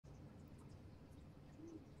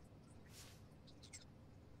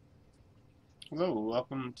Hello,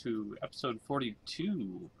 welcome to episode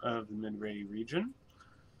 42 of the Midway region.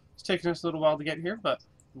 It's taken us a little while to get here, but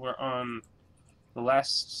we're on the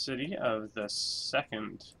last city of the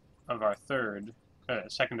second of our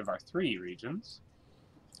three regions.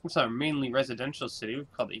 It's our mainly residential city.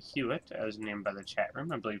 We've called it Hewitt, as named by the chat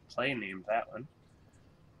room. I believe Play named that one.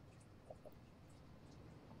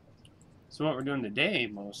 So what we're doing today,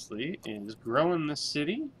 mostly, is growing the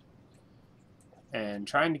city and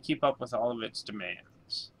trying to keep up with all of its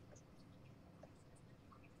demands.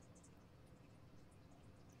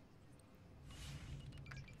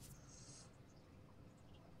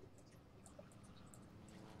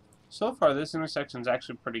 So far, this intersection is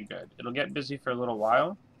actually pretty good. It'll get busy for a little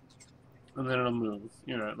while, and then it'll move.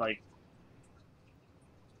 You know, like,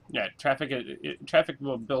 yeah, traffic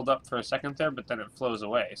will build up for a second there, but then it flows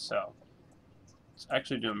away. So it's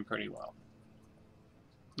actually doing pretty well.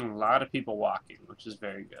 And a lot of people walking, which is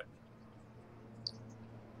very good.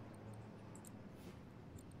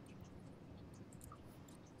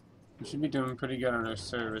 We should be doing pretty good on our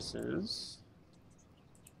services.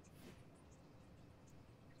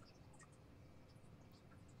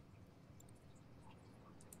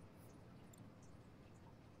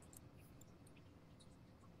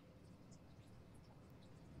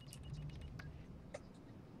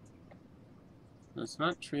 It's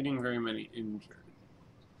not treating very many injured.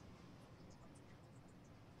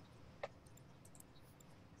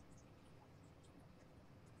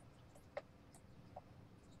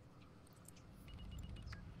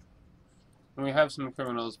 And we have some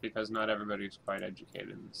criminals because not everybody's quite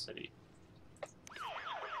educated in the city.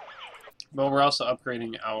 But we're also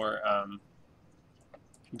upgrading our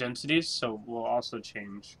densities, so we'll also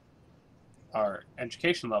change our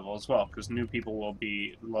education level as well, because new people will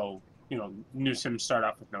be low. You know, new Sims start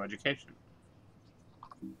off with no education.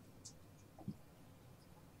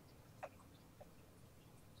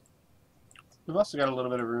 We've also got a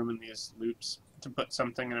little bit of room in these loops to put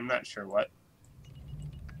something, and I'm not sure what.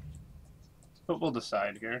 But we'll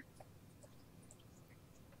decide here.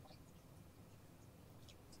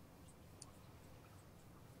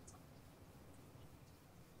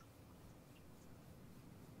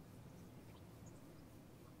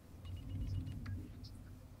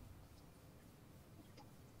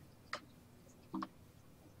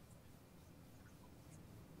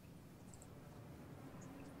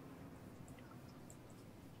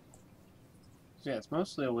 So yeah, it's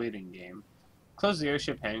mostly a waiting game. Close the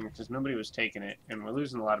airship hangar because nobody was taking it, and we're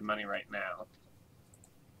losing a lot of money right now.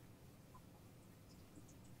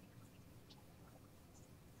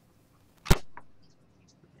 There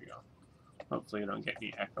we go. Hopefully you don't get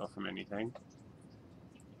any echo from anything.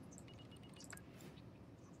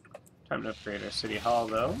 Time to upgrade our city hall,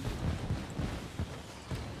 though.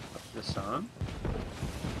 Put this on.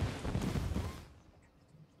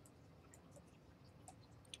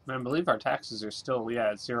 And I believe our taxes are still,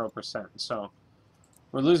 at 0%, so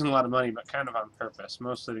we're losing a lot of money, but kind of on purpose,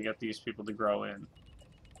 mostly to get these people to grow in.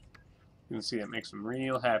 You can see it makes them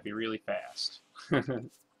real happy really fast.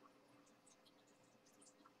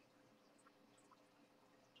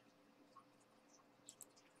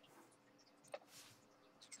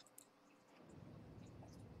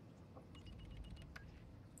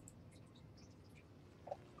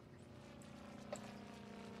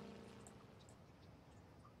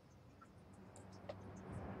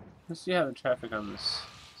 Let's see how the traffic on this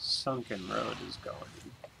sunken road is going.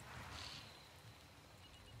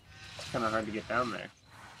 It's kind of hard to get down there.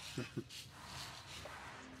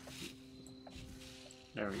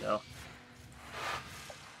 There we go.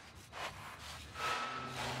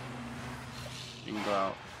 You can go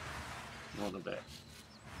out a little bit.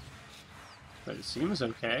 But it seems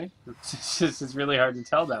okay. It's really hard to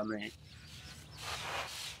tell down there.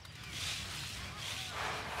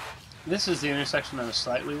 This is the intersection I was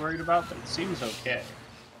slightly worried about, but it seems okay.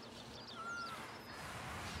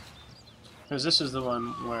 Because this is the one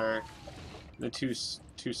where the two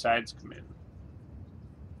sides come in.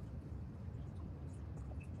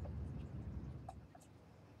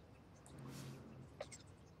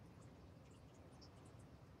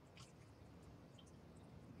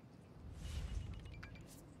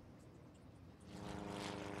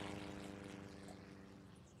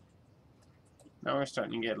 Now we're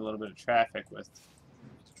starting to get a little bit of traffic with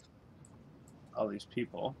all these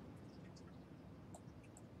people.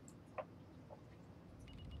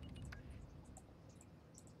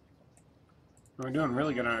 And we're doing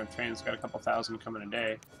really good on our trains. Got a couple thousand coming a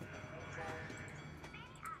day.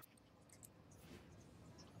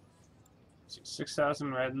 See,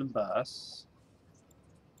 6,000 riding the bus.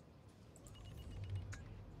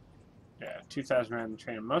 Yeah, 2,000 rand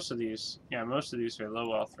train. Most of these, yeah, most of these are low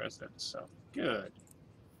wealth residents, so good.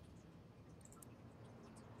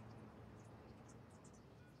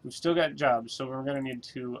 We've still got jobs, so we're going to need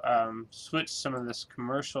to switch some of this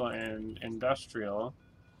commercial and industrial.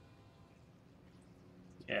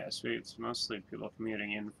 Yeah, so it's mostly people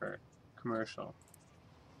commuting in for commercial.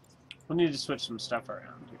 We'll need to switch some stuff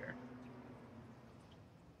around here.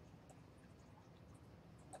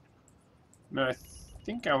 No, I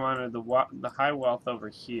think I wanted the high wealth over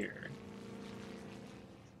here.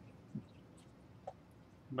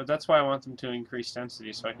 But that's why I want them to increase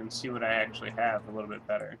density, so I can see what I actually have a little bit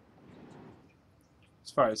better.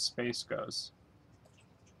 As far as space goes.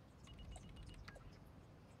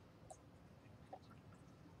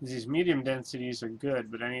 These medium densities are good,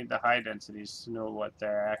 but I need the high densities to know what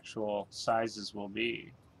their actual sizes will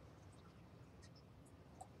be.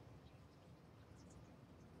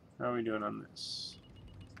 How are we doing on this?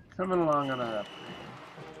 Coming along on our upgrade.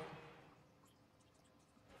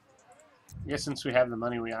 I guess since we have the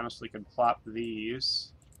money, we honestly could plop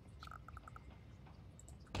these.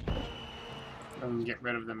 And get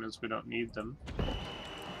rid of them as we don't need them.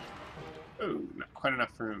 Oh, not quite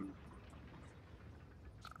enough room.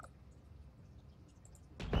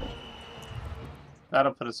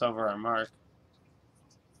 That'll put us over our mark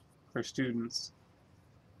for students.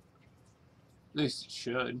 At least it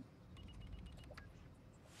should.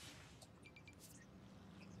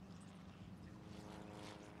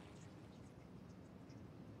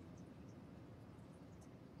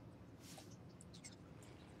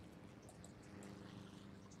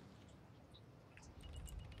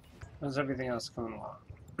 How's everything else coming along?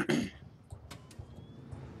 It's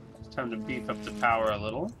time to beef up the power a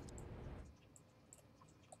little.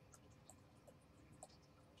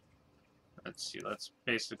 Let's see, let's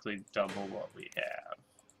basically double what we have.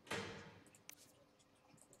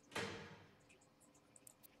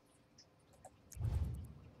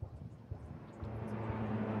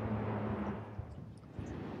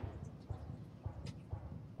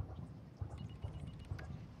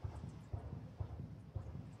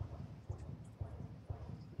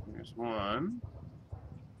 There's 1,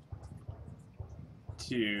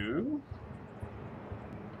 2,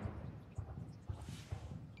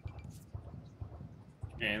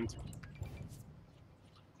 and 3.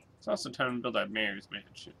 It's also time to build our mayor's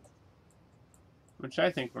mansion, which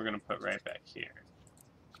I think we're going to put right back here.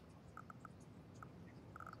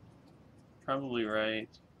 Probably right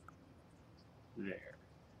there.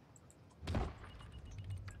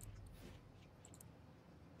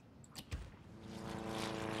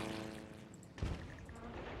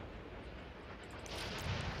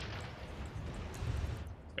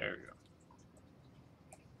 There we go.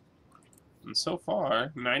 And so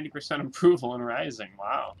far, 90% approval and rising.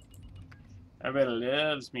 Wow. Everybody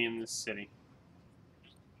loves me in this city.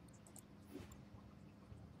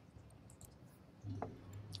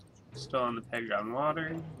 Still on the peg on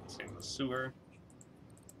water. Same with sewer.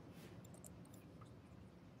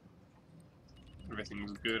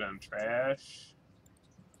 Everything's good on trash.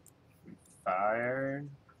 Fire.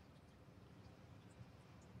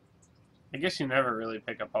 I guess you never really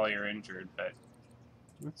pick up all your injured, but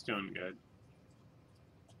it's doing good.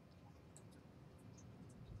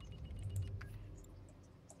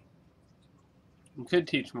 We could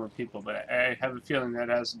teach more people, but I have a feeling that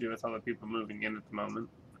has to do with all the people moving in at the moment.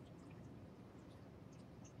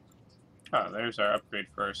 Oh, there's our upgrade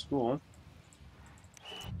for our school.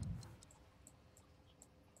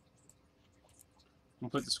 We'll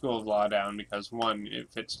put the School of Law down because, 1, it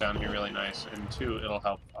fits down here really nice, and 2, it'll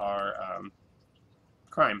help our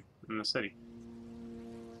crime in the city.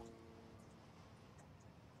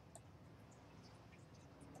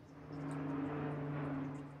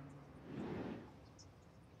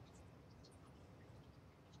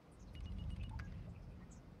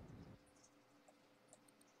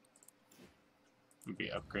 We'll be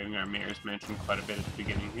upgrading our mayor's mansion quite a bit at the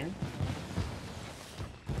beginning here.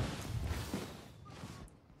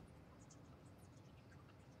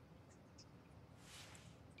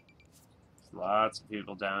 Lots of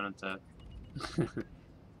people down at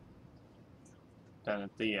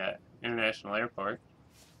the international airport.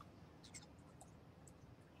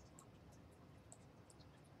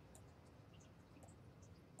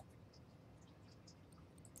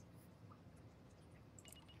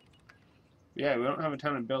 Yeah, we don't have a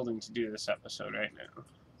ton of building to do this episode right now.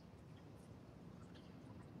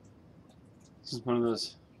 This is one of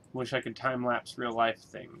those wish I could time-lapse real-life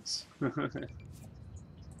things.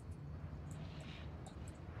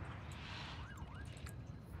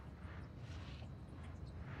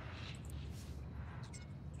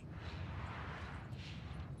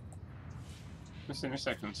 This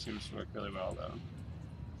intersection seems to work really well, though.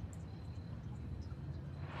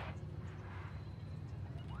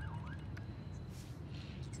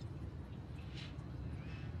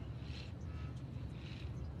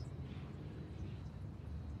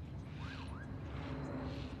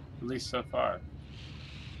 At least so far.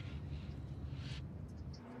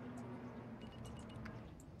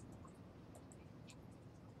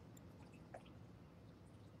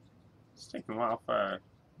 It's taking a while for our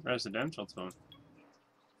residential to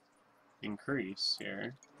increase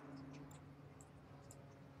here.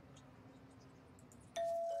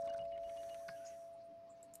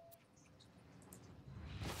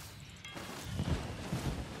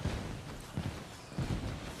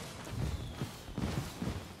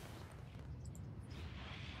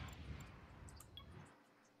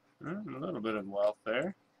 A little bit of wealth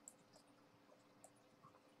there.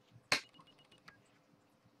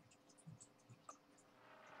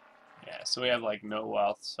 Yeah, so we have like no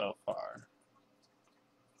wealth so far.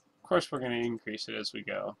 Of course, we're going to increase it as we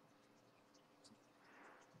go.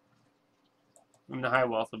 And the high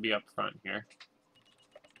wealth will be up front here.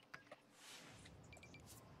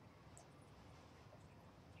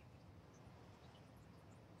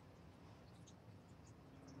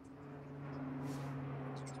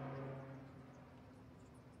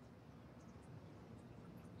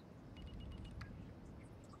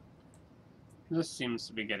 This seems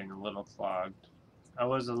to be getting a little clogged. I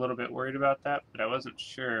was a little bit worried about that, but I wasn't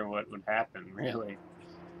sure what would happen, really.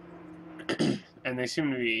 And they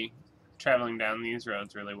seem to be traveling down these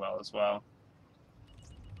roads really well as well.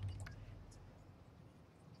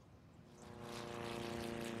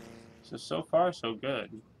 So far, so good.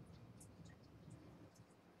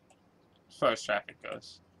 As far as traffic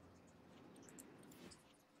goes.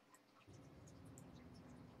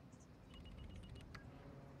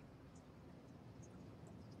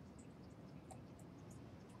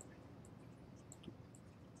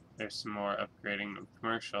 There's some more upgrading of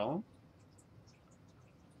commercial.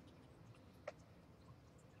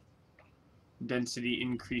 Density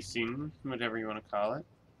increasing, whatever you want to call it.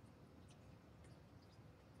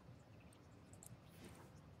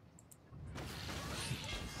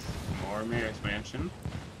 More Mayor's Mansion.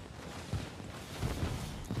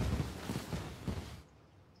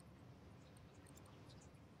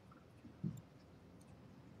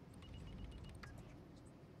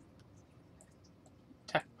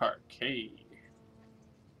 Tech Park, hey.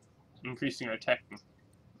 Increasing our tech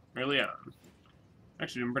early on.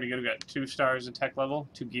 Actually doing pretty good. We got 2 stars at tech level,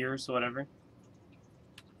 2 gears, whatever.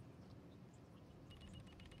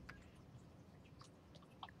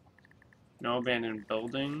 No abandoned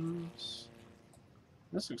buildings.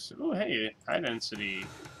 This looks, oh hey, high density.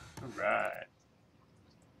 Alright.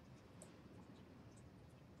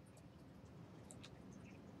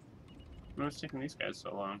 What's taking these guys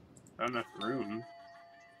so long? Not enough room.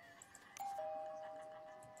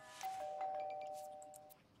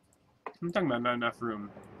 I'm talking about not enough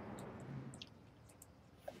room.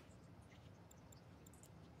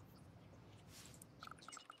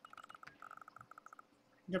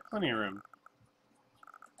 You got plenty of room.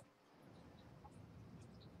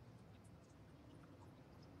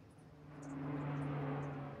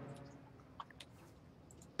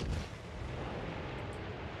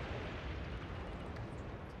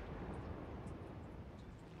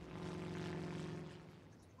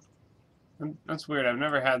 That's weird. I've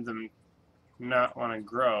never had them not want to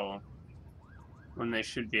grow when they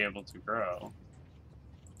should be able to grow.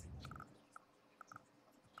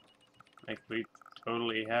 Like, we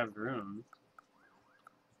totally have room.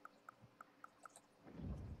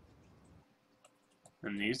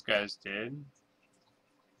 And these guys did.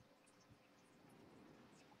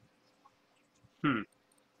 Maybe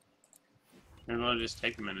we'll just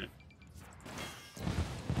take a minute.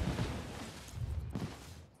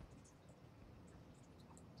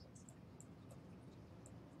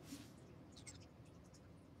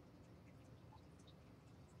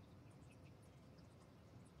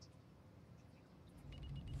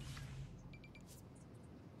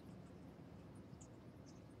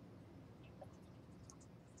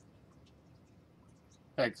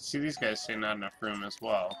 I can see these guys say not enough room as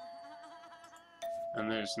well.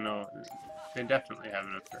 And there's no... They definitely have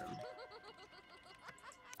enough room.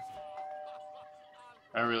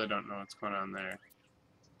 I really don't know what's going on there.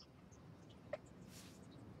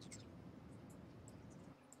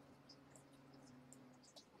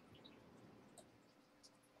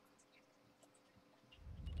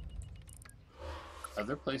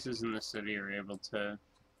 Other places in the city are able to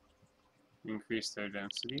increase their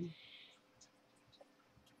density.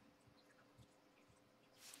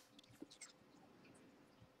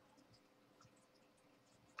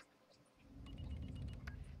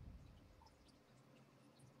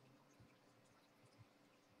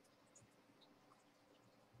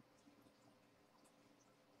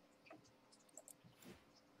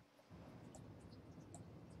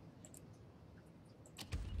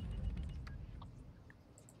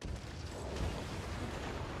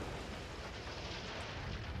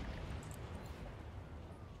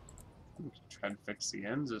 Try to fix the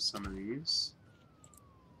ends of some of these.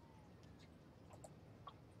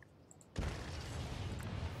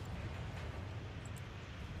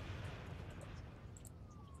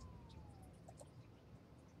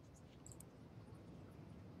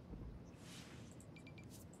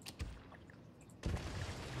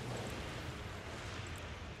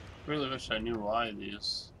 Really wish I knew why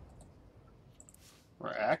these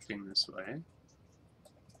were acting this way.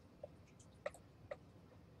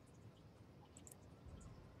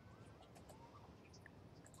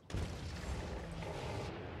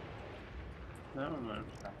 That one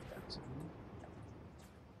went back density.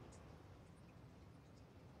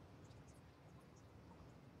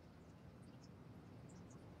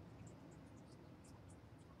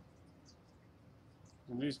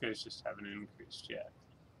 And these guys just haven't increased yet.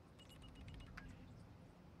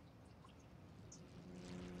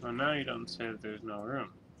 Well, now you don't say that there's no room.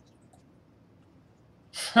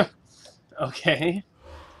 Okay.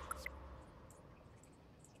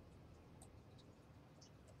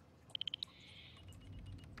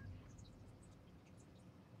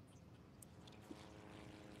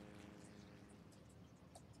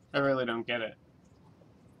 I really don't get it.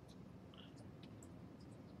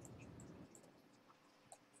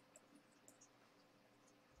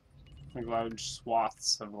 Like large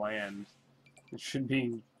swaths of land. It should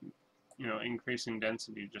be, you know, increasing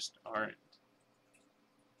density, just aren't.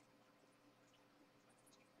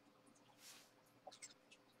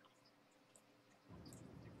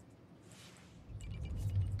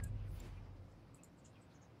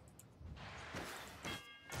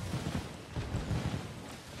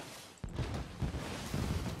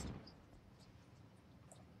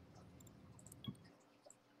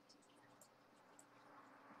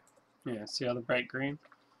 Yeah, see all the bright green?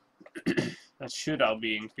 That should all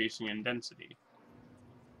be increasing in density.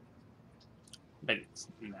 But it's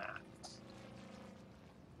not.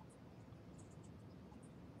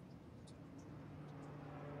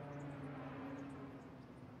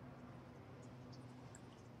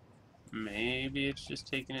 Maybe it's just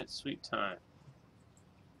taking its sweet time.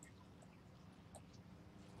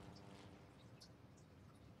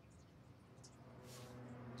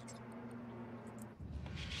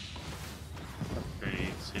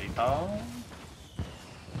 Upgrade City Hall.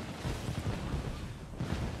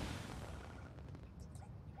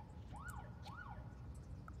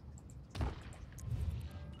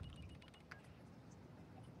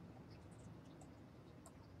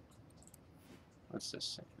 What's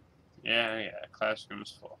this saying? Yeah,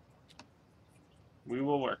 classroom's full. We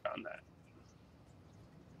will work on that.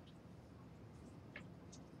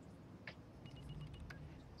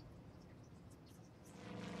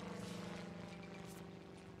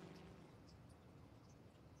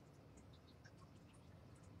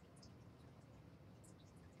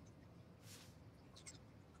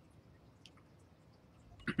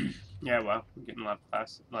 Yeah, well, we're getting a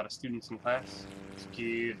lot of students in class. It's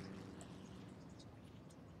cute.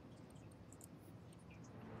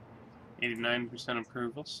 89%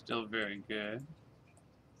 approval, still very good.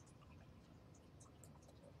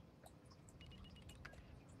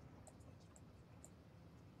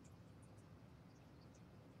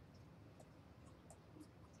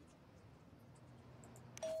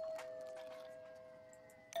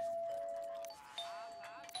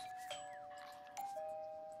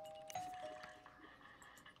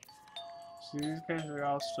 See, these guys are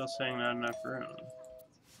all still saying not enough room.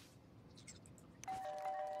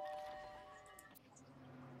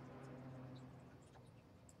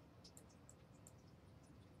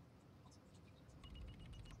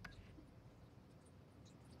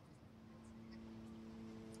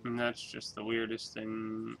 And that's just the weirdest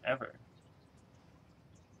thing ever.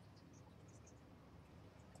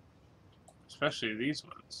 Especially these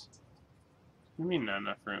ones. What do you mean not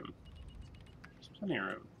enough room? There's plenty of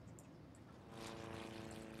room.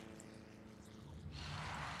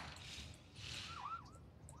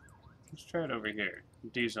 Let's try it over here.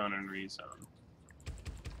 D-zone and rezone.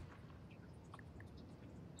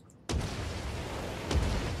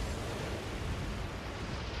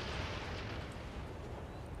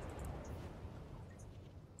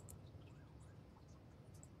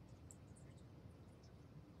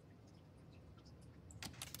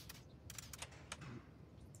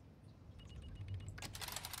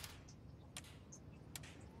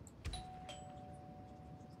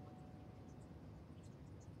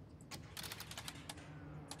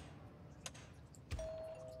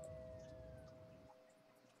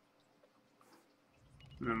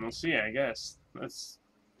 And then we'll see, I guess. That's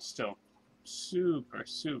still super,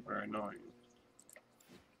 super annoying.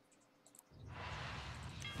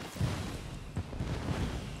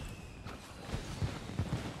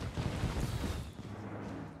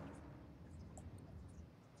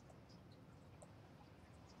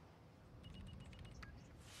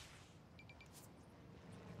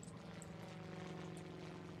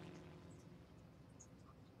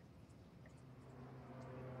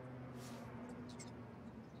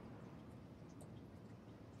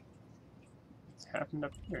 happened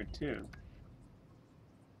up here, too.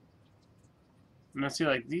 Now, see,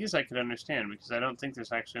 like, these I could understand, because I don't think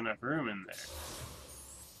there's actually enough room in there.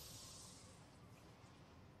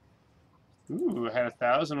 Ooh, I had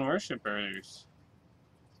 1,000 worshippers.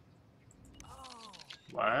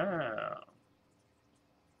 Wow.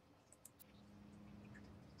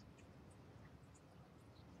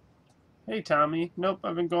 Hey, Tommy. Nope,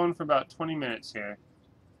 I've been going for about 20 minutes here.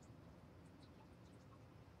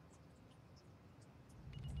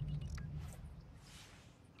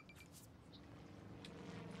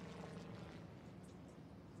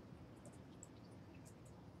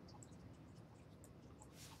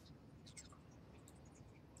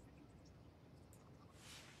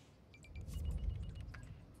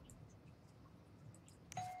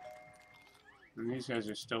 And these guys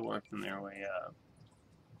are still working their way up,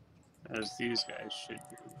 as these guys should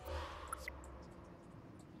do.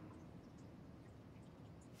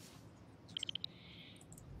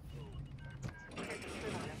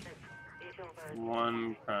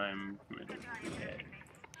 One crime committed today.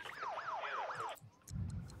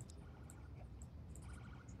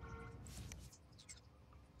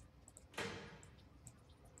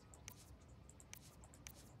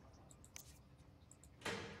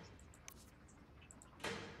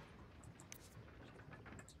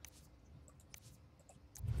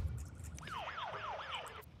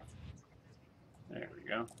 There we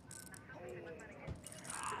go.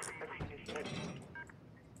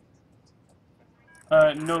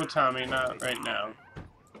 No, Tommy, not right now.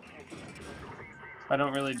 I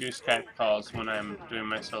don't really do Skype calls when I'm doing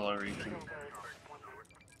my solo region.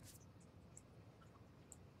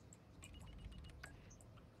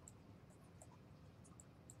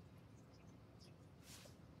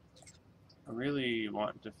 I really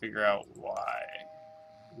want to figure out why.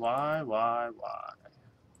 Why?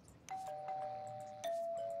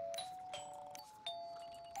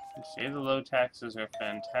 You say the low taxes are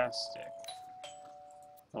fantastic,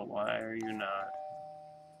 but why are you not?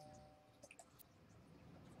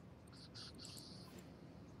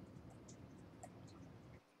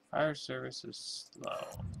 Fire service is slow.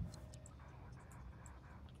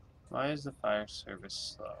 Why is the fire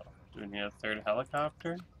service slow? Do we need a third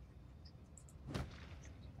helicopter?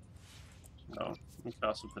 No. We could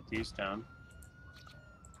also put these down.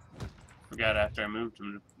 Forgot after I moved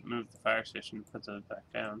them to move the fire station to put those back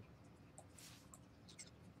down.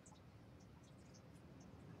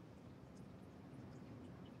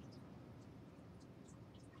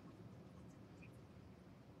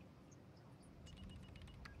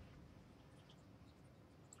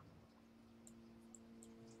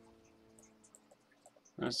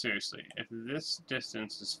 No, seriously, if this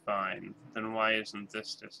distance is fine, then why isn't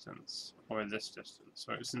this distance, or this distance,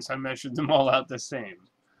 or since I measured them all out the same?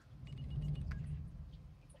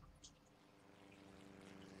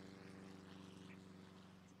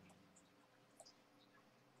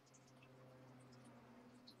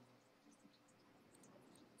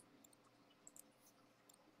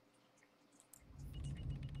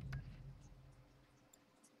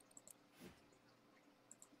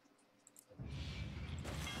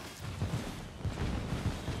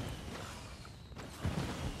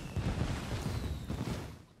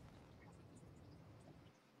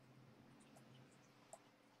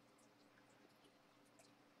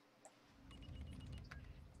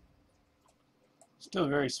 Still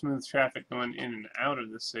very smooth traffic going in and out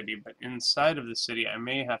of the city, but inside of the city I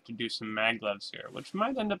may have to do some maglevs here, which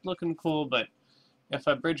might end up looking cool, but if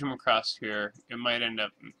I bridge them across here, it might end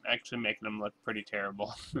up actually making them look pretty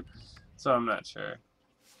terrible. So I'm not sure.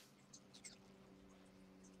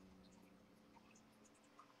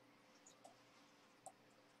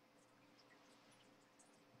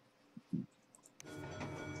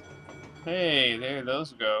 Hey, there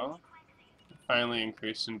those go. Finally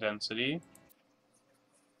increased in density.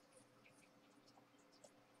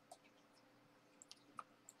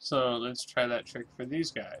 So let's try that trick for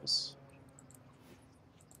these guys.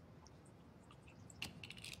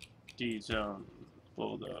 D-zone,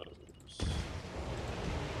 bulldoze.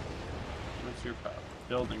 What's your power?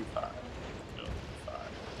 Building 5. Building 5.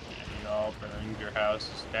 And y'all burned your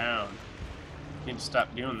houses down. You need to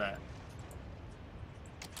stop doing that.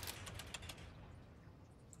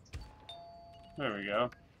 There we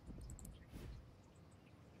go.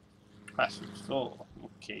 Classroom's full.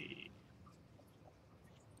 Okay.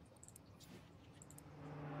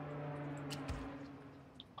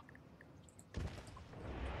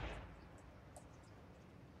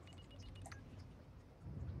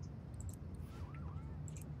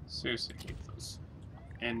 Seriously, take those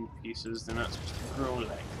end pieces. They're not supposed to grow like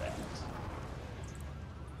that.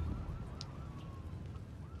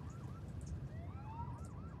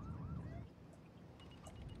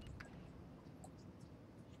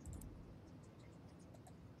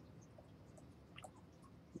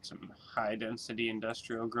 Get some high-density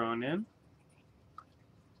industrial growing in.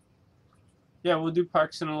 Yeah, we'll do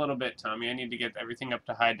parks in a little bit, Tommy. I need to get everything up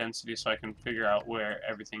to high density so I can figure out where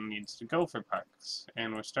everything needs to go for parks.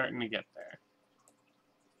 And we're starting to get there.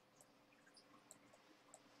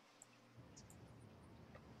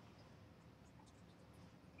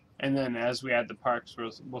 And then as we add the parks,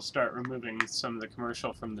 we'll start removing some of the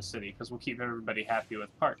commercial from the city, because we'll keep everybody happy with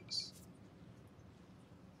parks.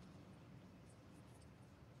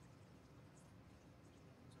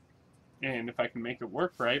 And if I can make it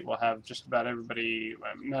work right, we'll have just about everybody,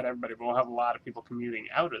 well, not everybody, but we'll have a lot of people commuting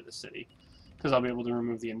out of the city, because I'll be able to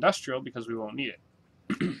remove the industrial because we won't need it.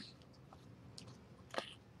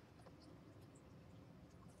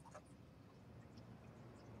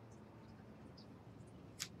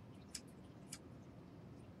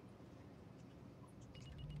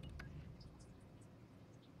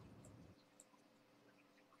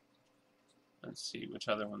 Let's see which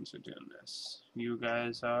other ones are doing this. You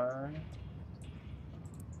guys are...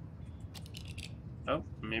 Oh,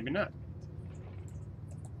 maybe not.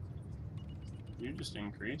 You just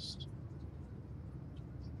increased.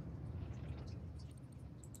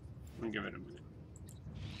 Let me give it a minute.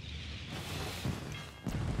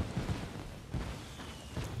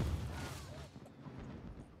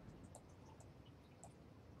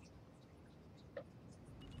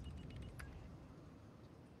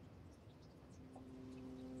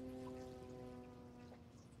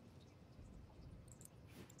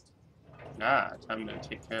 Ah, time to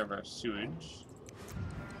take care of our sewage.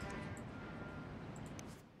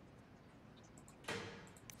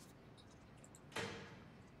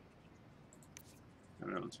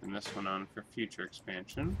 And then we'll turn this one on for future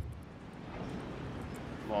expansion.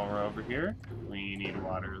 While we're over here, we need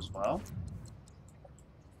water as well.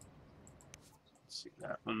 Let's see,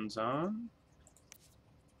 that one's on.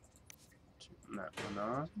 Turn that one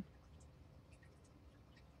on.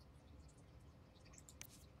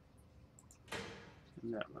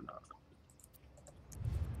 And that one on.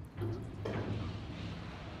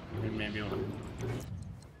 And maybe one.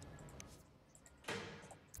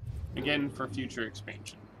 Again, for future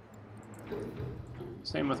expansion.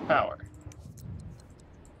 Same with power.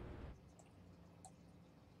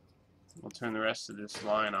 We'll turn the rest of this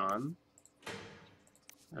line on.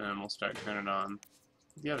 And then we'll start turning on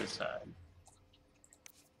the other side.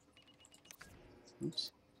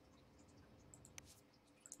 Oops.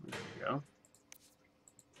 There we go.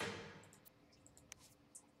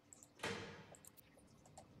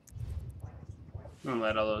 And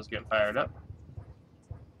let all those get fired up.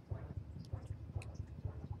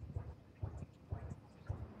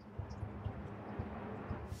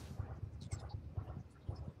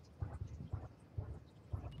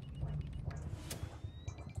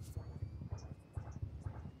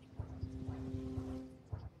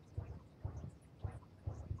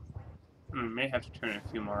 We may have to turn a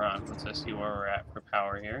few more on once I see where we're at for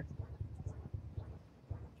power here.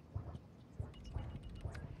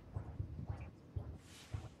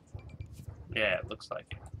 Yeah, it looks like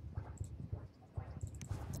it.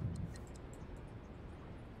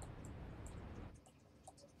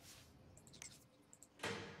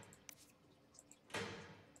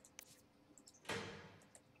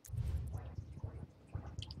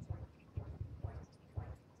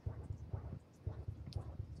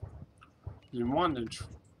 We wanted to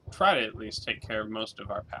try to at least take care of most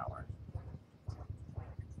of our power.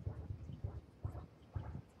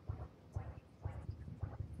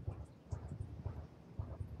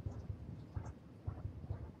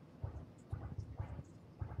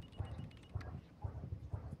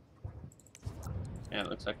 Yeah, it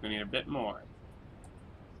looks like we need a bit more.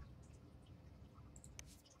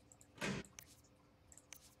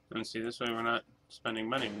 And see, this way we're not spending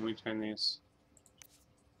money when we turn these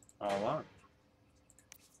all on.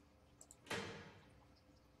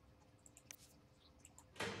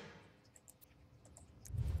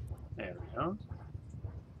 There we go.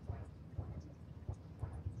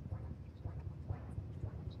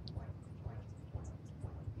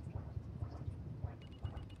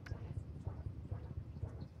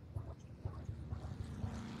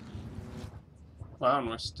 Wow, and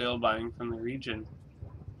we're still buying from the region.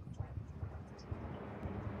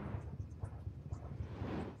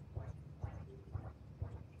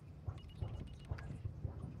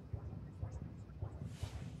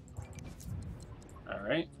 All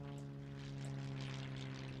right.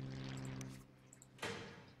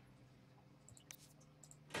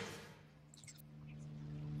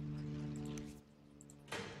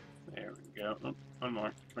 There we go. Oh, one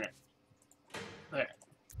more. Come here. There.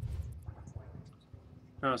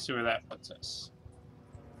 Now let's see where that puts us.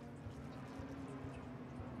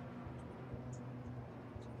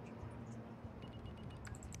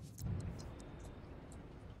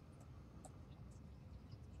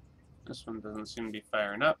 This one doesn't seem to be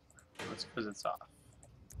firing up. That's because it's off.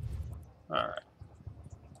 Alright.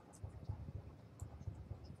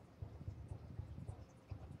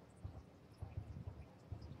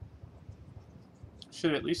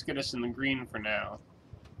 Should at least get us in the green for now.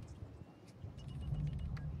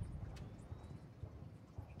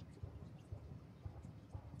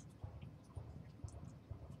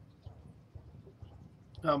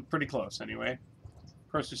 Pretty close, anyway.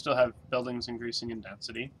 Of course, we still have buildings increasing in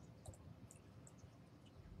density.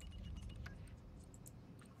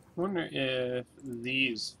 I wonder if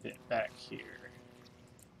these fit back here.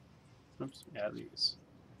 Oops, yeah, these.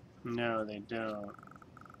 No, they don't.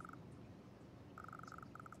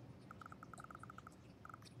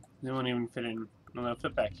 They won't even fit in. Well, they'll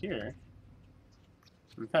fit back here.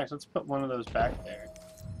 In fact, let's put one of those back there.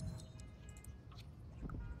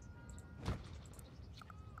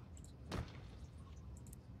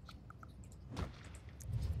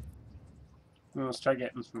 And let's try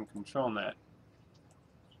getting some control net.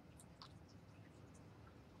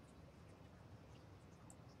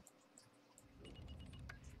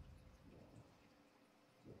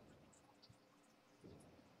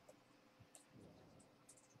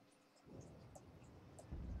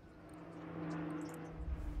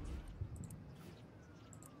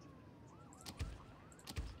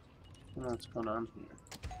 I don't know what's going on here.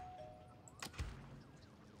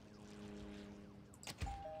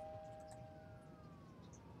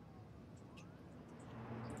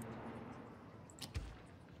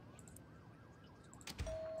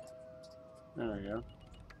 There we go.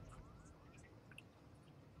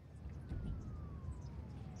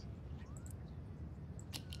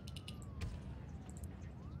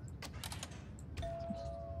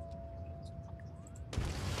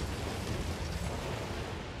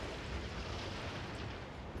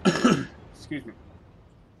 Excuse me.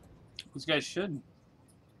 These guys should.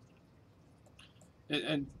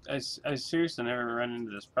 I seriously never run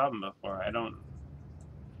into this problem before. I don't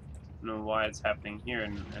know why it's happening here,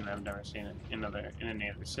 and I've never seen it in any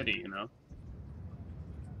other city, you know?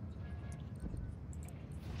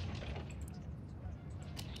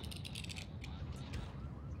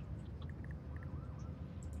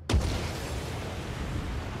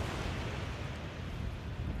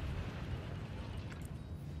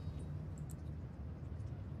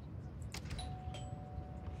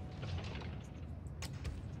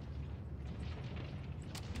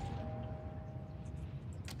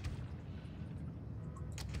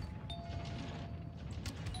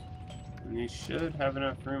 And you should have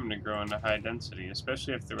enough room to grow into high density,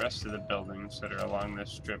 especially if the rest of the buildings that are along this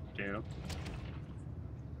strip do.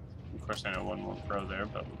 Of course, I know one won't grow there,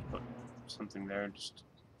 but we'll put something there just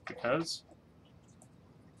because.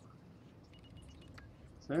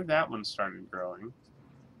 So there, that one started growing.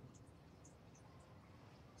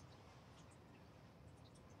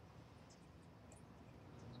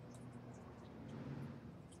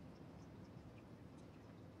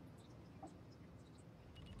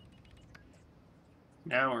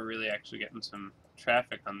 Now we're really actually getting some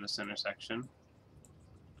traffic on this intersection.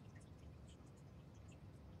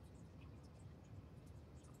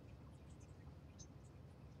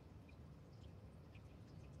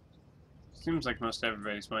 Seems like most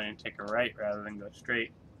everybody's wanting to take a right rather than go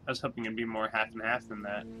straight. I was hoping it'd be more half and half than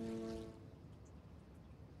that.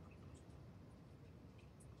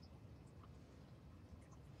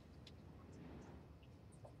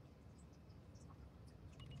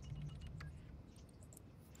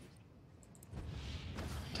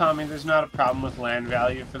 Tommy, there's not a problem with land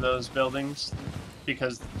value for those buildings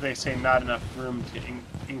because they say not enough room to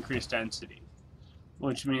increase density,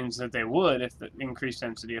 which means that they would increase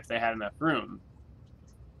density if they had enough room.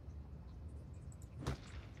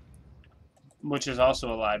 Which is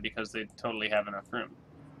also a lie because they totally have enough room.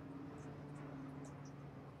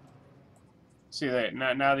 See,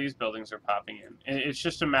 now these buildings are popping in. It's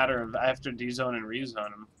just a matter of I have to dezone and rezone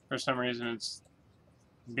them. For some reason, it's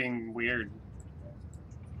being weird.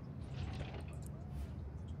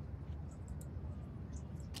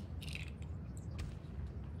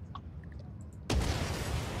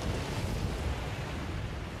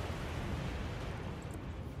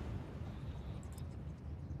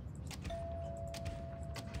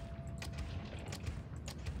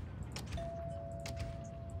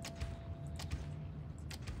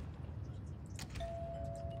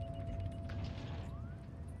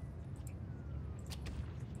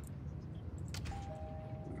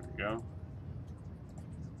 Go.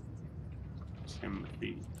 Same with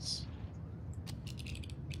these.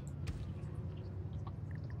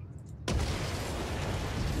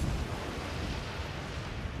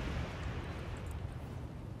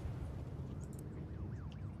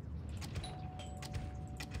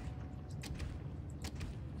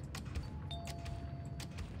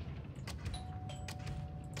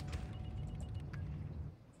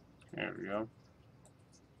 There we go.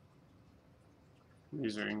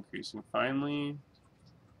 These are increasing finely.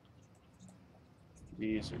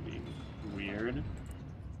 These are being weird.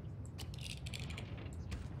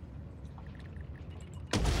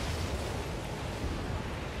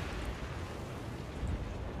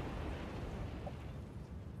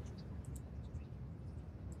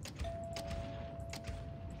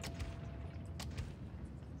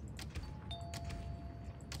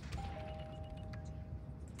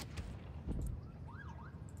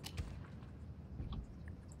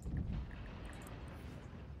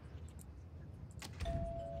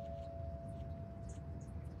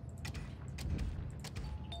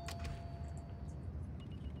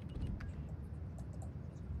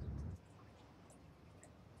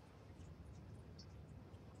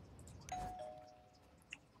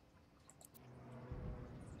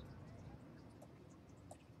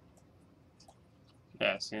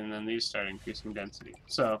 Yeah, see, and then these start increasing density.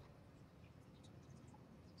 So,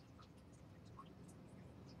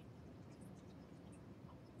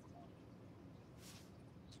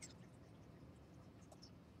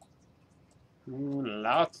 ooh,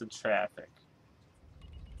 lots of traffic.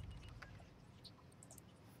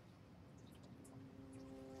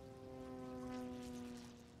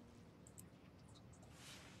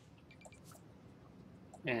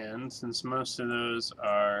 And since most of those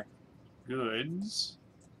are goods,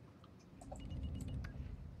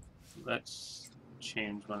 let's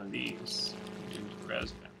change one of these into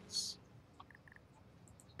residence.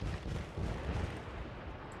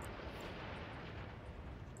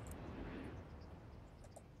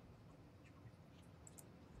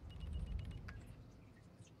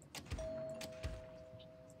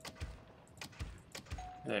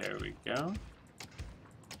 There we go.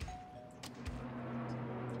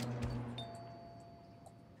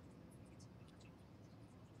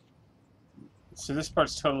 So this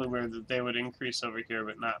part's totally weird that they would increase over here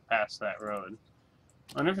but not past that road.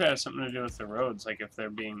 I wonder if that has something to do with the roads, like if they're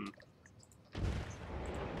being,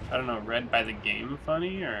 I don't know, read by the game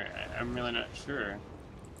funny, or I'm really not sure.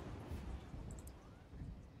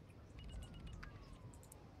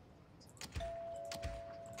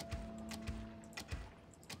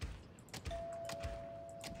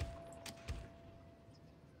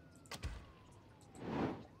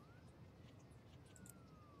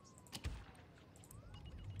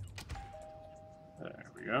 There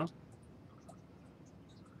we go.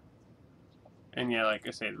 And yeah, like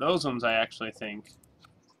I say, those ones I actually think,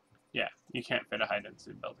 yeah, you can't fit a high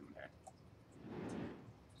density building there.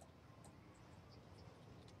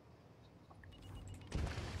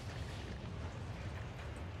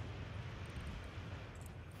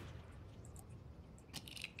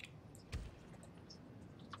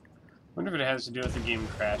 I wonder if it has to do with the game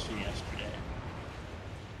crashing yesterday.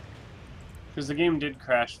 Because the game did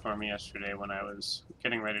crash for me yesterday when I was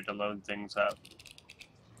getting ready to load things up.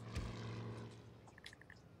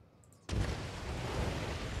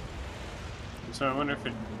 So I wonder if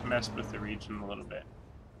it messed with the region a little bit.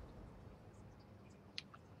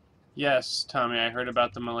 Yes, Tommy, I heard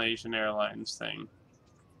about the Malaysian Airlines thing.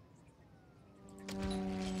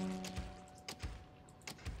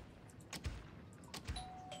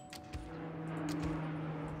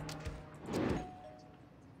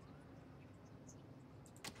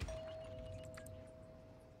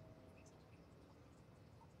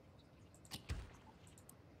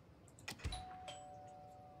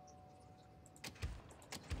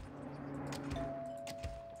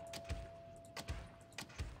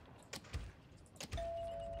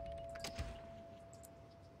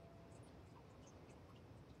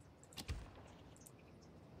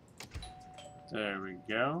 There we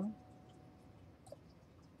go.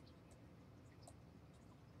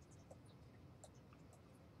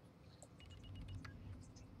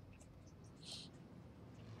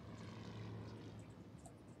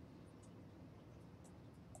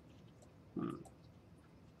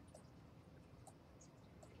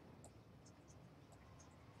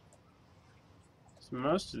 So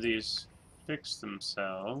most of these fix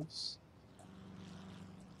themselves.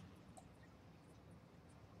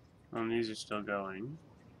 And these are still going.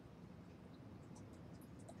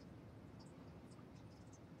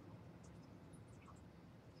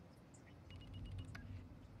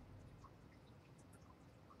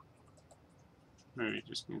 Maybe it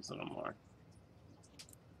just needs a little more.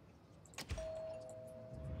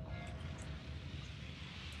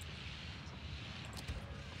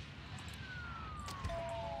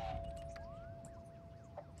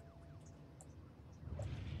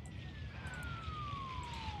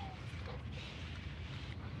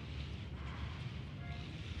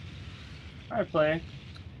 I play.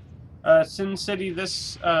 SimCity,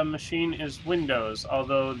 this machine is Windows,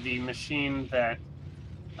 although the machine that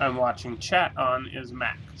I'm watching chat on is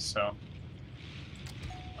Mac, so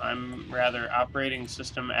I'm rather operating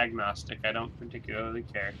system agnostic. I don't particularly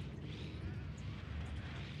care.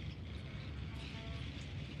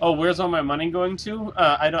 Oh, where's all my money going to?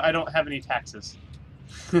 I don't have any taxes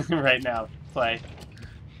right now. Play.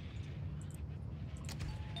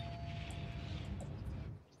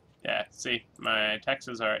 Yeah, see, my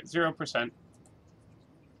taxes are at 0%.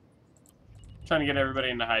 Trying to get everybody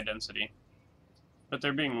into high density, but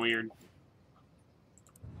they're being weird.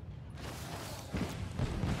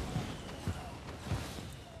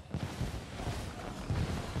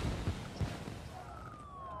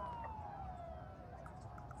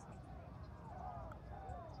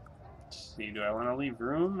 Let's see, do I want to leave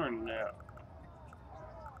room or no?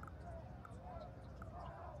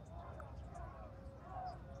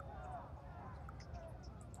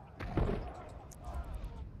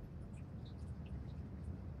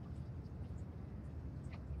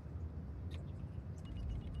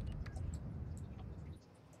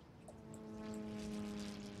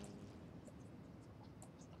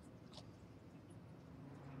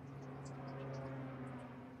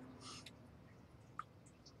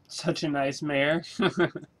 Such a nice mayor.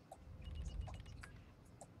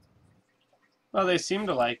 Well, they seem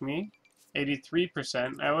to like me.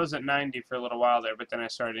 83%. I was at 90 for a little while there, but then I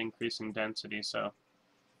started increasing density, so,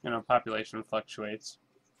 you know, population fluctuates.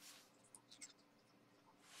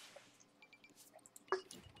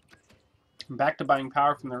 I'm back to buying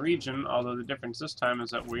power from the region, although the difference this time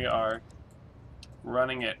is that we are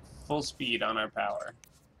running at full speed on our power.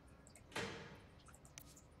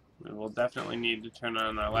 We will definitely need to turn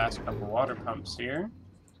on our last couple water pumps here.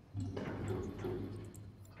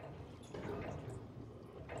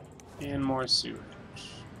 And more sewage.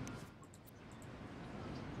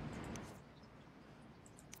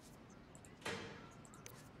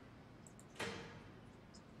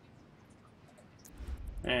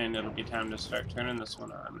 And it'll be time to start turning this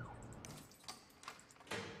one on.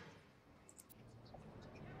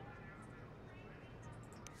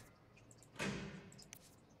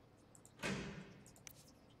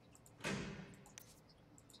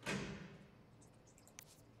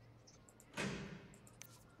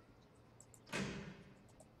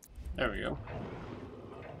 There we go.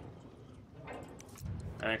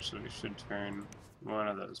 Actually, we should turn one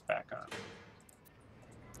of those back on.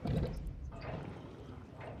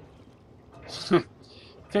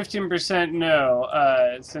 15% no,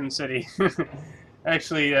 SimCity.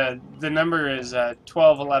 Actually, the number is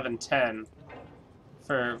 12, 11, 10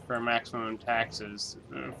 for maximum taxes,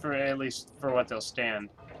 for at least for what they'll stand.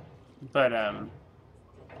 But I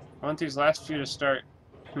want these last few to start.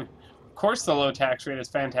 Of course, the low tax rate is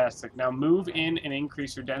fantastic. Now move in and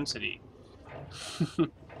increase your density.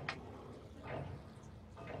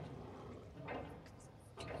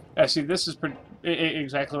 See, this is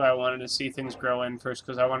exactly what I wanted to see things grow in first,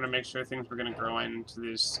 because I wanted to make sure things were going to grow into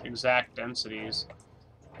these exact densities.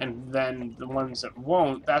 And then the ones that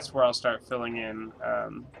won't, that's where I'll start filling in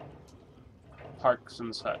parks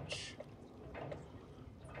and such.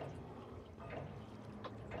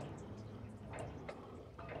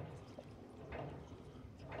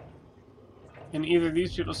 And either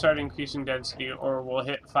these people start increasing density, or we'll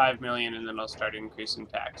hit 5 million and then I'll start increasing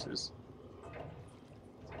taxes.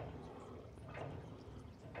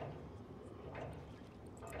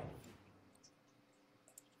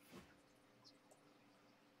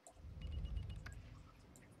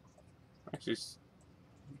 Actually,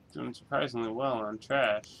 doing surprisingly well on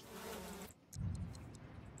trash.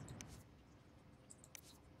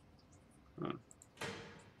 Got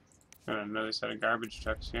another set of garbage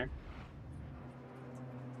trucks here.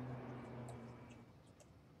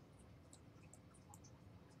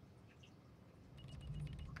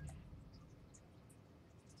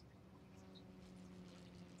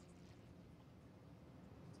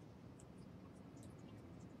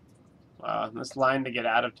 Wow, this line to get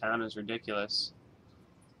out of town is ridiculous.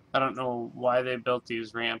 I don't know why they built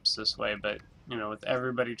these ramps this way, but, you know, with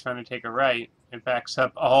everybody trying to take a right, it backs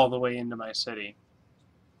up all the way into my city.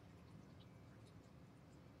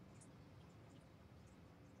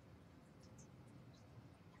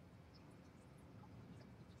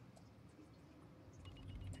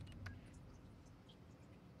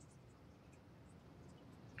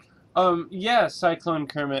 Yeah, Cyclone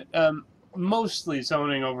Kermit. Mostly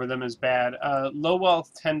zoning over them is bad. Low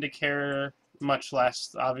wealth tend to care much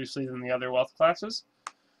less, obviously, than the other wealth classes.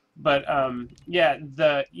 But yeah,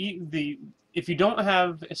 if you don't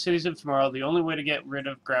have cities of tomorrow, the only way to get rid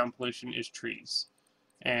of ground pollution is trees.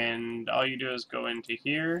 And all you do is go into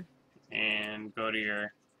here and go to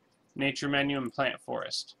your nature menu and plant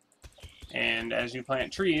forest. And as you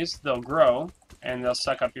plant trees, they'll grow and they'll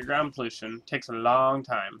suck up your ground pollution. It takes a long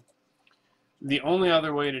time. The only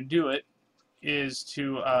other way to do it is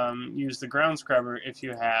to use the ground scrubber if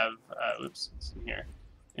you have, oops, it's in here,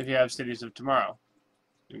 if you have Cities of Tomorrow,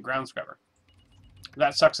 ground scrubber.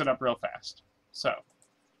 That sucks it up real fast. So,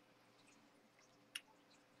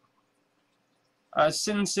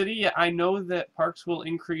 SimCity, I know that parks will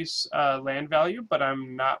increase land value, but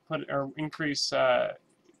I'm not putting, or increase,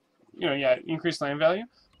 increase land value,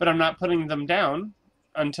 but I'm not putting them down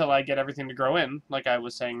until I get everything to grow in, like I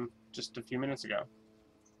was saying just a few minutes ago.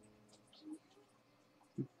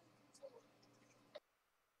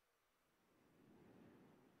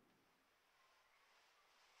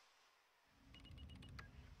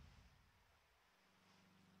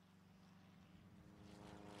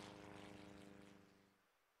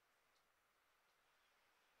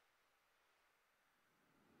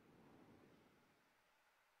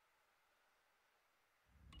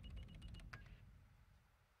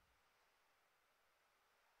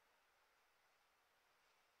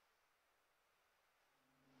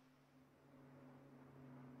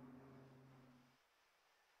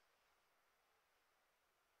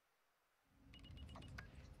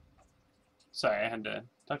 Sorry, I had to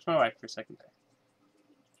talk to my wife for a second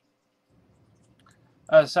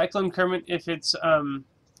there. Cyclone Kermit, if it's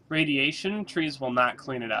radiation, trees will not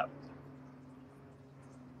clean it up.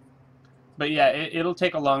 But yeah, it'll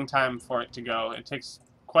take a long time for it to go. It takes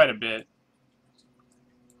quite a bit.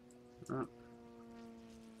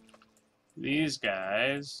 These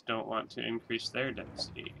guys don't want to increase their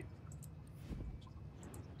density.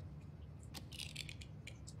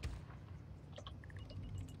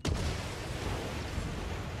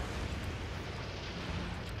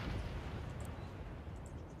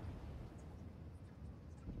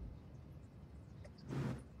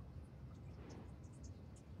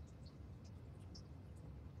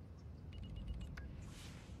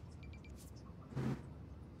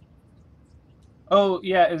 Oh,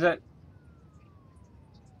 yeah, is that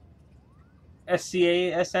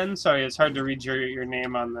SCASN? Sorry, it's hard to read your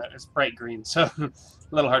name on the. It's bright green, so a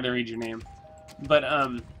little hard to read your name. But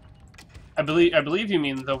I believe you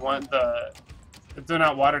mean the one they're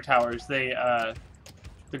not water towers. The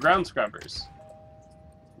ground scrubbers.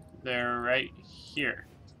 They're right here.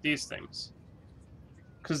 These things.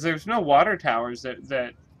 Because there's no water towers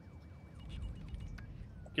that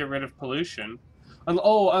get rid of pollution.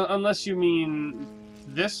 Unless you mean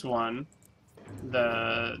this one.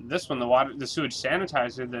 The sewage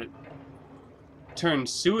sanitizer that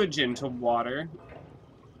turns sewage into water.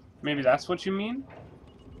 Maybe that's what you mean?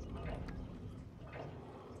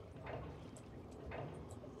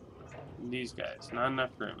 These guys. Not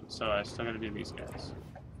enough room, so I still gotta do these guys.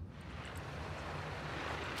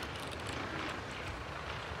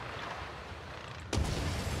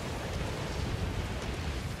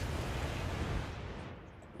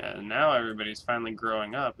 Yeah, now everybody's finally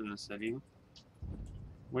growing up in the city.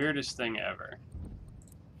 Weirdest thing ever.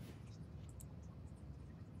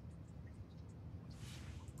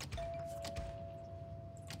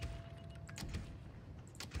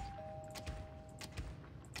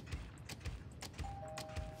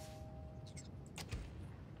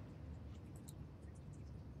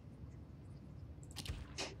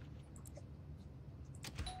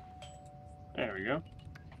 There we go.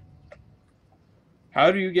 How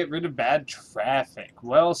do you get rid of bad traffic?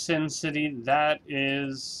 Well, SimCity, that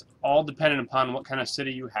is all dependent upon what kind of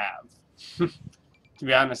city you have. To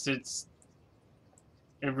be honest, it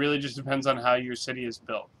really just depends on how your city is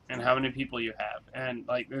built and how many people you have. And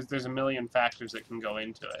like there's a million factors that can go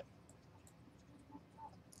into it.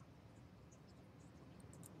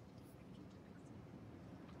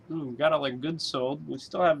 We got all our goods sold. We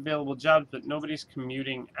still have available jobs, but nobody's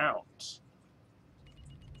commuting out.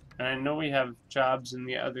 And I know we have jobs in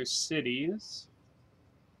the other cities,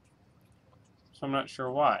 so I'm not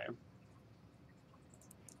sure why.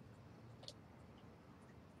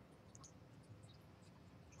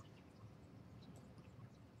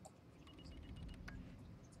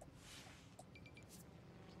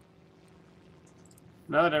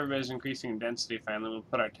 Now that everybody's increasing in density finally, we'll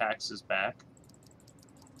put our taxes back.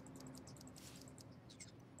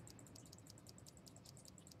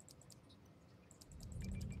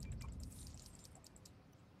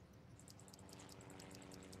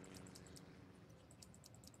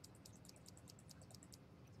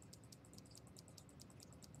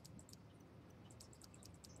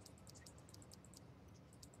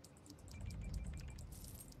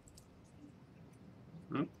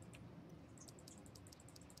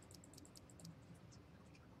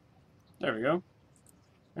 There we go.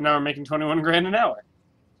 And now we're making 21 grand an hour.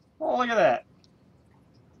 Oh, look at that.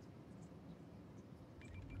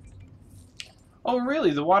 Oh,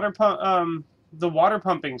 really? The water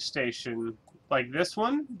pumping station, like this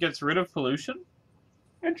one, gets rid of pollution?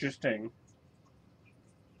 Interesting.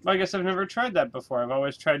 Well, I guess I've never tried that before. I've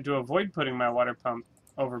always tried to avoid putting my water pump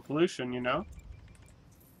over pollution, you know?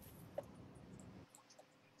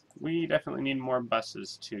 We definitely need more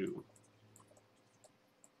buses, too.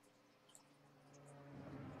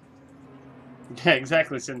 Yeah,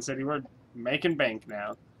 exactly, SimCity. We're making bank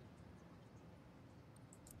now.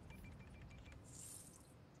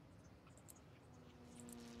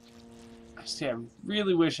 See, I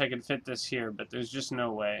really wish I could fit this here, but there's just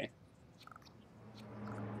no way.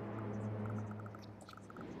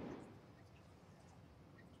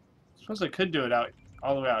 I suppose I could do it out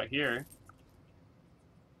all the way out here.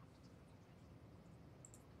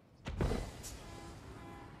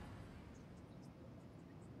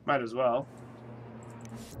 Might as well.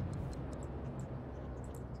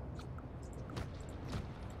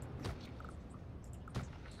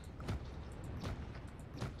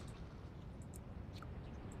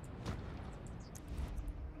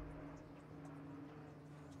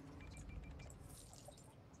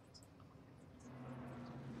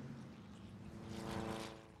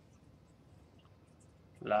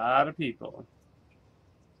 A lot of people.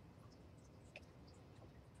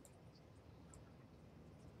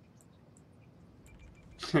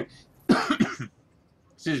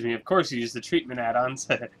 Excuse me, of course you use the treatment add-ons.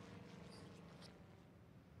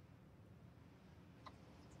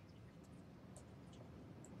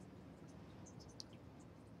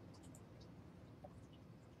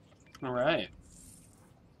 Alright.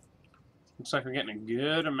 Looks like we're getting a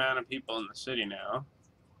good amount of people in the city now.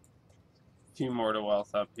 A few more to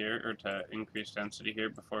wealth up here, or to increase density here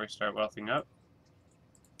before we start wealthing up.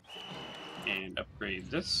 And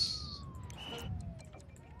upgrade this.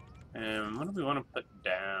 And what do we want to put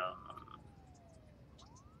down?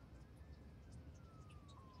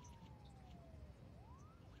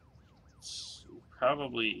 So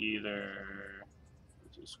probably either...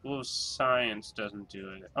 School of Science doesn't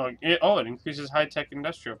do it. Oh, it increases high-tech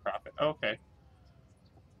industrial profit. Okay.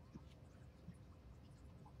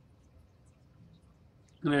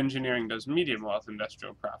 And engineering does medium wealth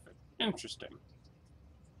industrial profit. Interesting.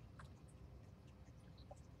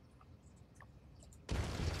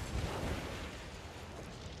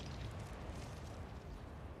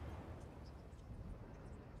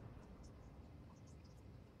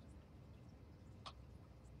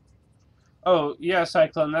 Oh, yeah,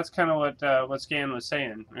 Cyclone, that's kind of what Scan was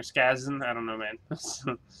saying. Or Skazin, I don't know, man.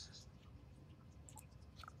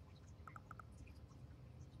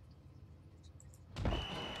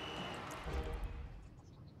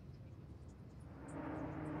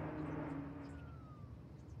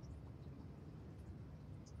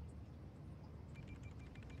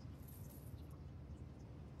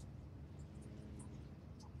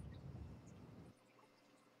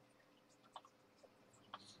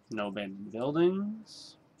 No abandoned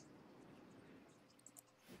buildings.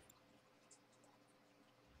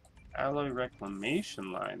 Alloy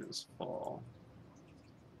reclamation line is full.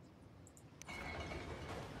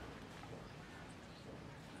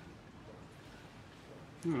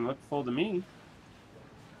 Look full to me.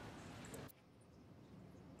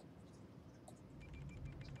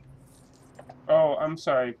 Oh, I'm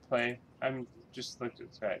sorry, Play. I'm just looked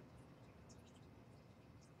at Skype.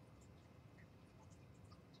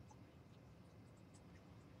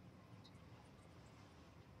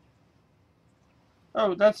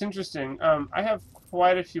 Oh, that's interesting. I have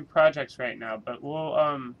quite a few projects right now, but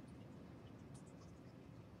we'll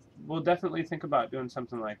definitely think about doing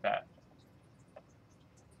something like that.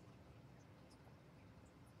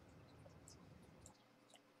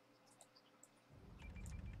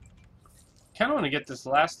 Kind of want to get this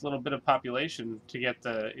last little bit of population to get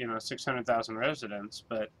the 600,000 residents,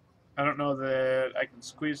 but I don't know that I can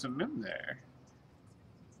squeeze them in there.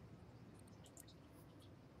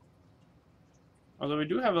 Although we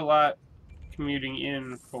do have a lot commuting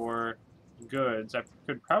in for goods, I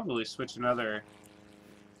could probably switch another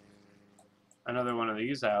one of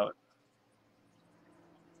these out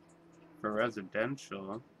for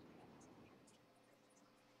residential.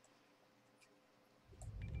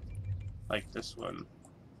 Like this one.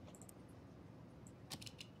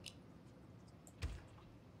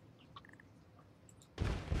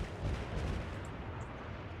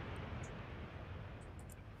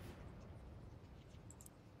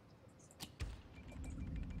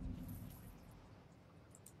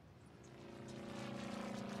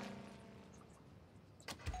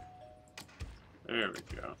 There we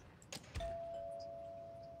go.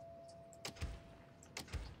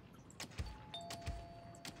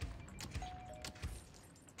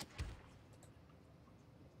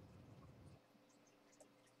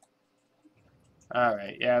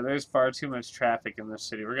 Alright, yeah, there's far too much traffic in this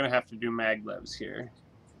city. We're gonna have to do maglevs here.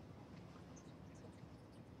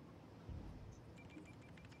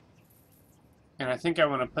 And I think I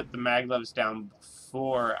want to put the maglevs down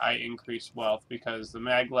before I increase wealth, because the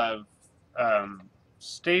maglev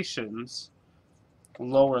stations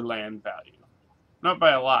lower land value. Not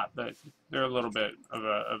by a lot, but they're a little bit of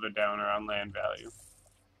a downer on land value.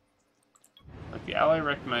 Like the ally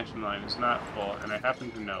recognition line is not full, and I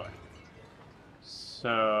happen to know it. So,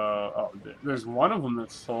 oh, there's one of them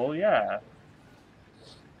that's full, yeah.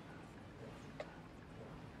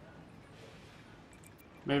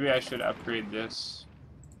 Maybe I should upgrade this.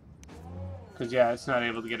 Because, yeah, it's not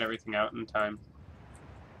able to get everything out in time.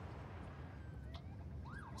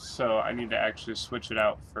 So I need to actually switch it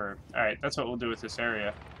out for... Alright, that's what we'll do with this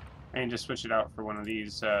area. I need to switch it out for one of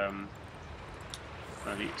these.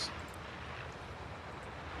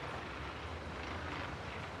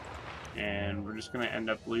 And we're just going to end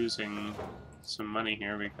up losing some money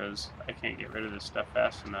here because I can't get rid of this stuff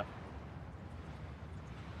fast enough.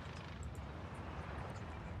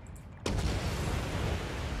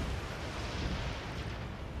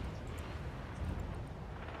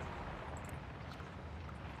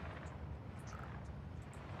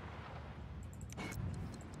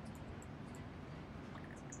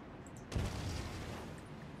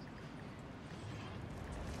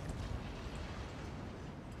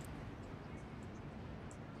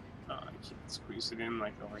 Squeeze it in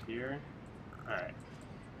like over here. Alright,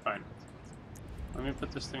 fine. Let me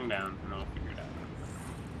put this thing down and I'll figure it out.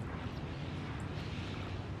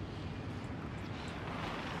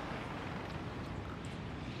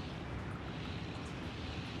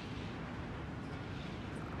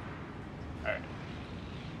 Alright.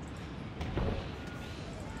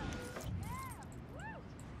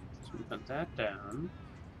 So we put that down.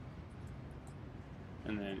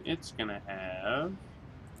 And then it's gonna have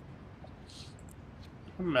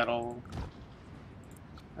a metal,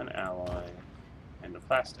 an alloy, and a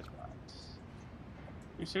plastic lot.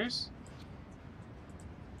 Are you serious?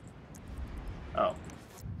 Oh.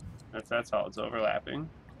 If that's all it's overlapping,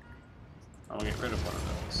 I'll get rid of one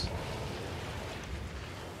of those.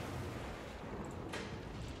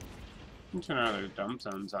 We can turn our other dump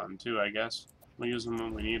zones on too, I guess. We'll use them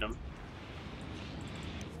when we need them.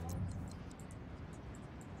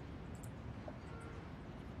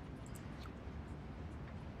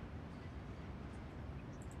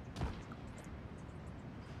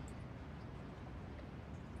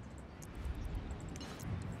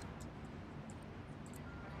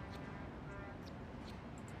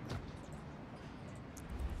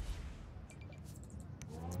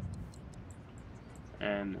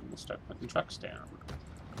 And then we'll start putting trucks down.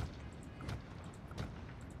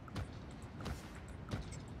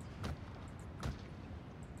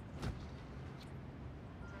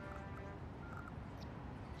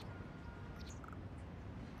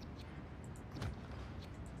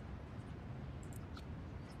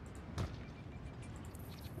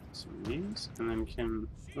 Some of these, and then can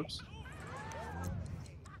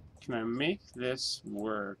I make this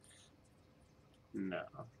work? No.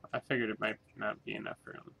 I figured it might not be enough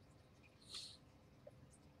room.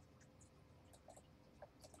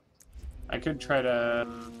 I could try to...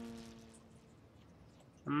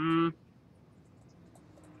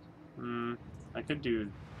 I could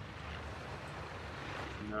do...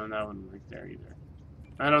 No, that wouldn't work there either.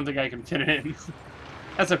 I don't think I can fit it in.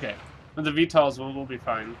 That's okay. With the VTOLs, we'll be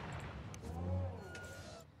fine.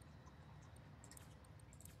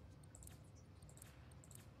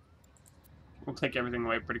 We'll take everything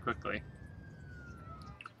away pretty quickly.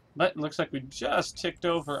 But it looks like we just ticked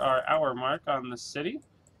over our hour mark on the city.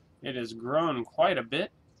 It has grown quite a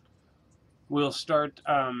bit. We'll start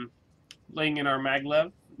laying in our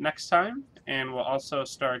maglev next time, and we'll also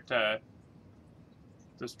start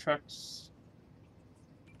those trucks.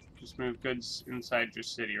 Just move goods inside your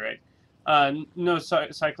city, right? No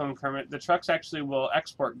Cyclone Kermit. The trucks actually will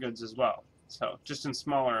export goods as well. So, just in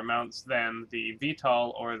smaller amounts than the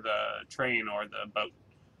VTOL or the train or the boat.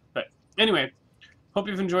 But anyway, hope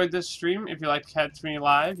you've enjoyed this stream. If you like to catch me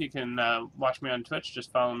live, you can watch me on Twitch.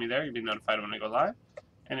 Just follow me there. You'll be notified when I go live.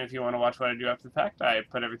 And if you want to watch what I do after the fact, I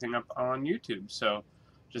put everything up on YouTube. So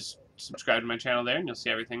just subscribe to my channel there, and you'll see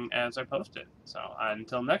everything as I post it. So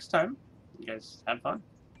until next time, you guys have fun.